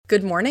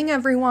Good morning,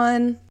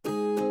 everyone.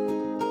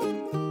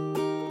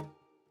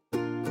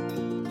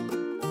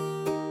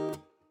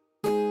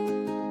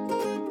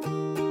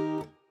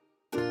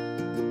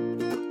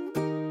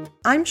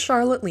 I'm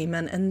Charlotte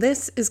Lehman, and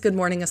this is Good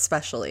Morning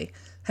Especially.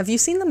 Have you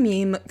seen the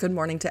meme, Good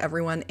Morning to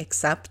Everyone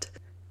Except?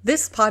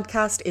 This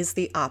podcast is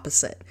the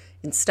opposite.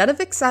 Instead of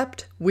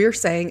except, we're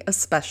saying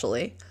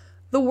especially.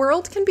 The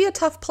world can be a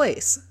tough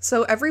place,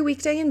 so every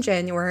weekday in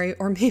January,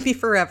 or maybe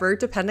forever,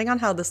 depending on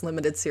how this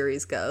limited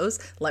series goes,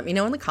 let me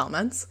know in the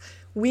comments,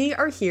 we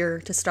are here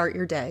to start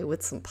your day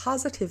with some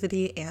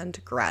positivity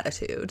and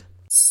gratitude.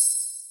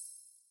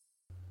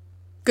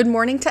 Good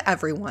morning to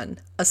everyone,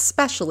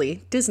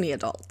 especially Disney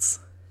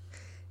adults.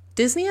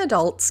 Disney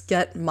adults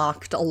get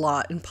mocked a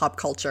lot in pop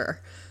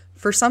culture.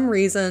 For some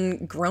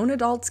reason, grown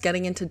adults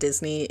getting into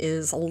Disney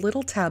is a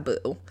little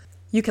taboo.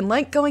 You can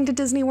like going to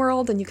Disney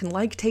World and you can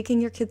like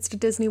taking your kids to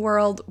Disney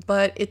World,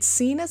 but it's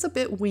seen as a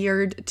bit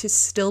weird to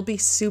still be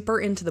super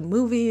into the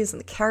movies and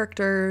the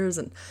characters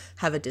and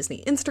have a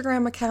Disney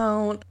Instagram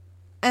account.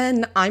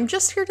 And I'm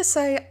just here to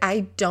say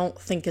I don't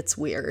think it's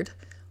weird.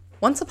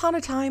 Once upon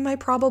a time, I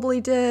probably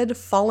did,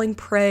 falling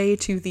prey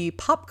to the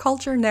pop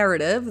culture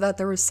narrative that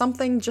there was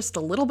something just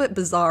a little bit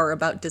bizarre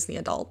about Disney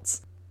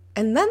adults.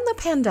 And then the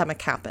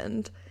pandemic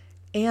happened,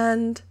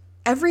 and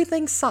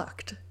everything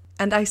sucked.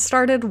 And I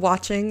started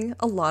watching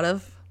a lot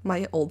of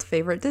my old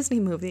favorite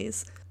Disney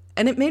movies.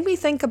 And it made me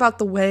think about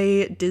the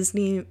way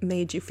Disney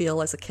made you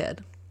feel as a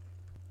kid.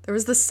 There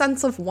was this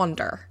sense of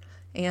wonder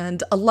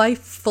and a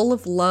life full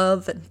of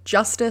love and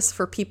justice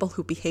for people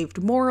who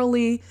behaved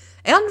morally,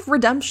 and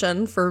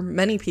redemption for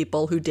many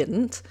people who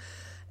didn't.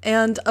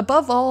 And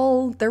above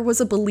all, there was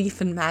a belief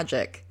in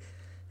magic.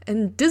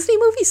 And Disney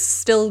movies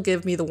still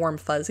give me the warm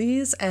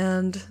fuzzies,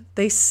 and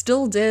they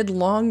still did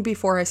long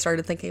before I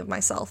started thinking of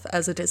myself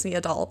as a Disney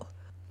adult.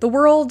 The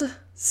world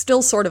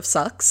still sort of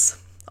sucks.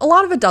 A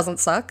lot of it doesn't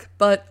suck,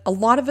 but a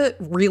lot of it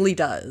really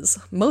does.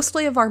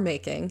 Mostly of our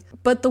making.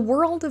 But the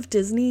world of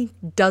Disney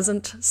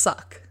doesn't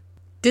suck.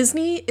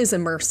 Disney is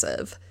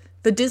immersive.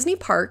 The Disney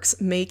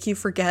parks make you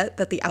forget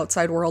that the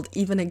outside world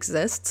even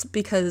exists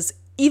because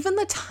even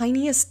the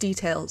tiniest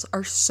details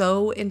are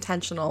so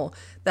intentional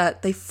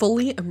that they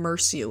fully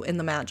immerse you in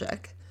the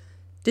magic.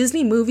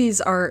 Disney movies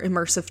are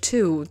immersive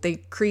too. They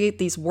create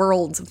these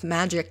worlds of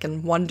magic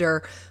and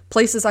wonder,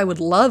 places I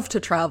would love to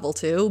travel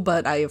to,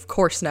 but I of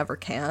course never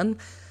can.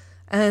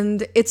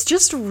 And it's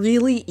just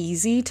really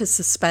easy to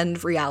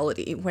suspend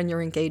reality when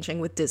you're engaging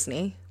with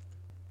Disney.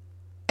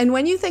 And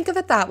when you think of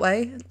it that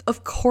way,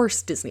 of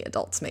course Disney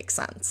adults make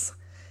sense.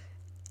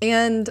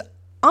 And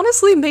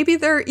honestly, maybe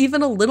they're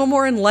even a little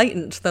more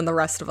enlightened than the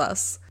rest of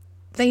us.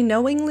 They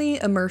knowingly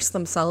immerse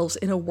themselves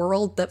in a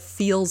world that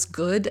feels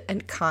good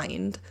and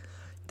kind.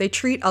 They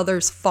treat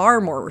others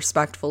far more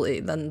respectfully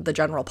than the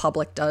general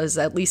public does,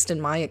 at least in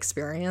my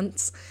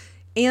experience.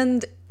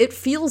 And it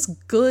feels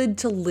good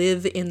to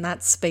live in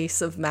that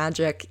space of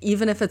magic,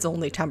 even if it's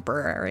only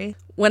temporary.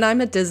 When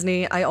I'm at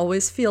Disney, I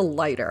always feel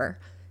lighter.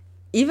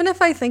 Even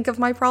if I think of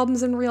my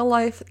problems in real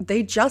life,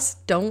 they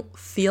just don't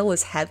feel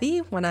as heavy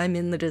when I'm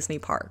in the Disney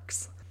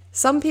parks.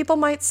 Some people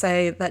might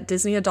say that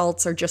Disney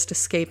adults are just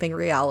escaping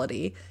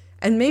reality,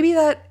 and maybe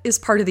that is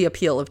part of the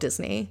appeal of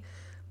Disney.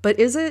 But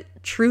is it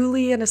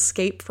truly an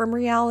escape from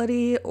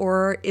reality,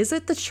 or is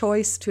it the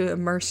choice to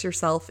immerse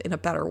yourself in a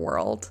better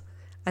world?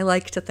 I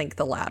like to think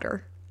the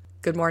latter.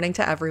 Good morning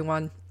to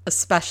everyone,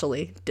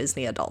 especially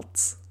Disney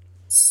adults.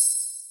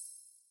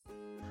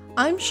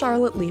 I'm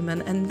Charlotte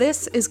Lehman, and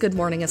this is Good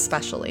Morning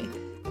Especially.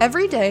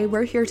 Every day,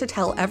 we're here to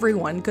tell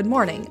everyone good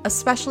morning,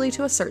 especially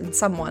to a certain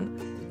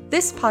someone.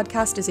 This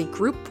podcast is a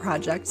group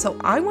project, so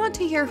I want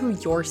to hear who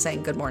you're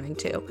saying good morning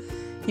to.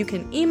 You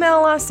can email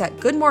us at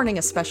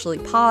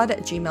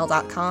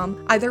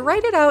goodmorningespeciallypod@gmail.com. Either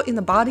write it out in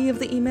the body of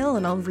the email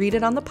and I'll read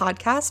it on the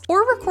podcast,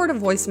 or record a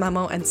voice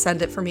memo and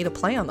send it for me to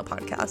play on the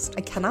podcast.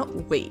 I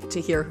cannot wait to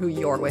hear who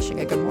you're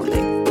wishing a good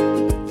morning.